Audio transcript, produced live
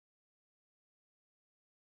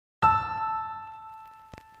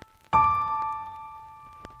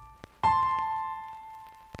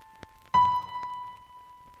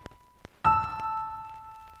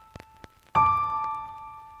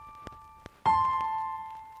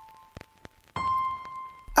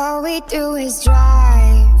All we do is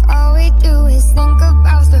drive, all we do is think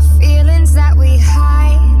about the feelings that we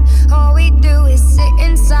hide. All we do is sit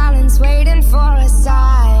in silence, waiting for a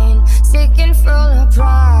sign, sick and full of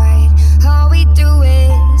pride. All we do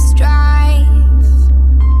is drive.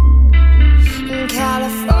 In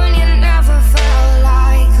California never felt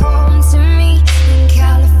like home to me. In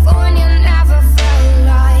California never felt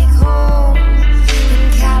like home.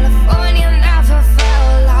 In California never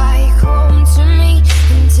felt like home to me.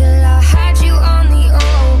 Until I had you on the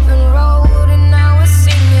open road and I was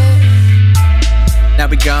singing. Now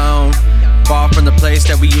we gone, far from the place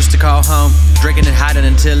that we used to call home. Drinking and hiding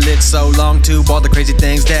until it's so long to all the crazy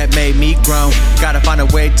things that made me grown. Gotta find a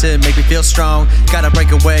way to make me feel strong. Gotta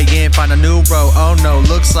break away and find a new road. Oh no,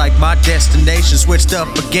 looks like my destination switched up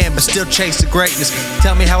again, but still chasing greatness.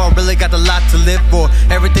 Tell me how I really got a lot to live for.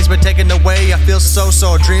 Everything's been taken away, I feel so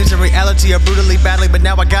sore. Dreams and reality are brutally battling, but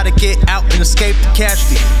now I gotta get out and escape the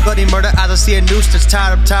casualty. Bloody murder, I see a noose that's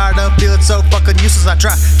tired. I'm tired of feeling so fucking useless. I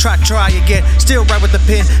try again. Still right with the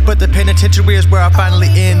pen, but the penitentiary is where I finally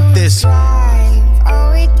end this.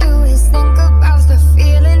 All we do is think about the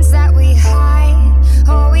feelings that we hide.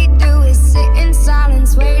 All we do is sit in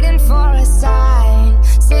silence, waiting for a sign,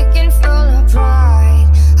 sick and full of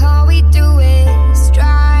pride. All we do is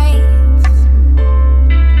drive.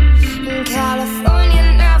 In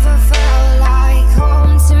California never felt like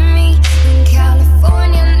home to me. In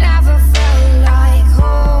California never felt like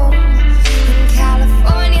home. In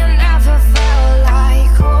California never felt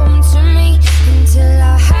like home to me. Until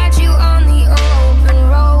I had you on the open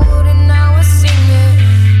road and I was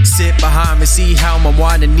singing. Sit behind me, see how I'm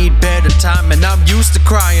unwinding, need better time, and I'm used to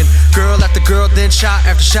crying. Girl after girl, then shot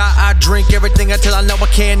after shot. I drink everything until I know I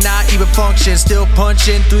cannot even function. Still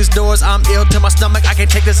punching through these doors, I'm ill to my stomach. I can't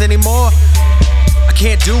take this anymore. I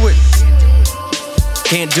can't do it.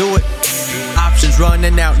 Can't do it. Options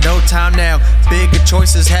running out, no time now. Bigger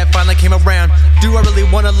choices have finally came around. Do I really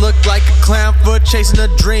wanna look like a clown for chasing a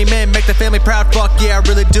dream and make the family proud? Fuck yeah, I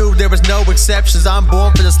really do. There is no exceptions. I'm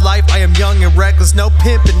born for this life. I am young and reckless. No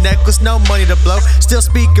pimp and necklace, no money to blow. Still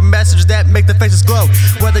speaking messages that make the faces glow.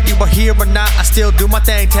 Whether you are here or not, I still do my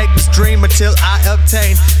thing. Take this dream until I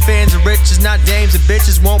obtain fans and riches, not dames and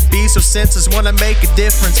bitches. Won't be so senseless. Wanna make a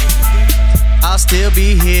difference. I'll still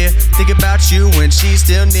be here, think about you when she's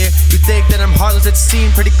still near. You think that I'm heartless, it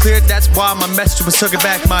seemed pretty clear. That's why my message was took it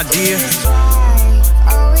back, my dear.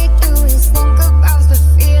 All we do is think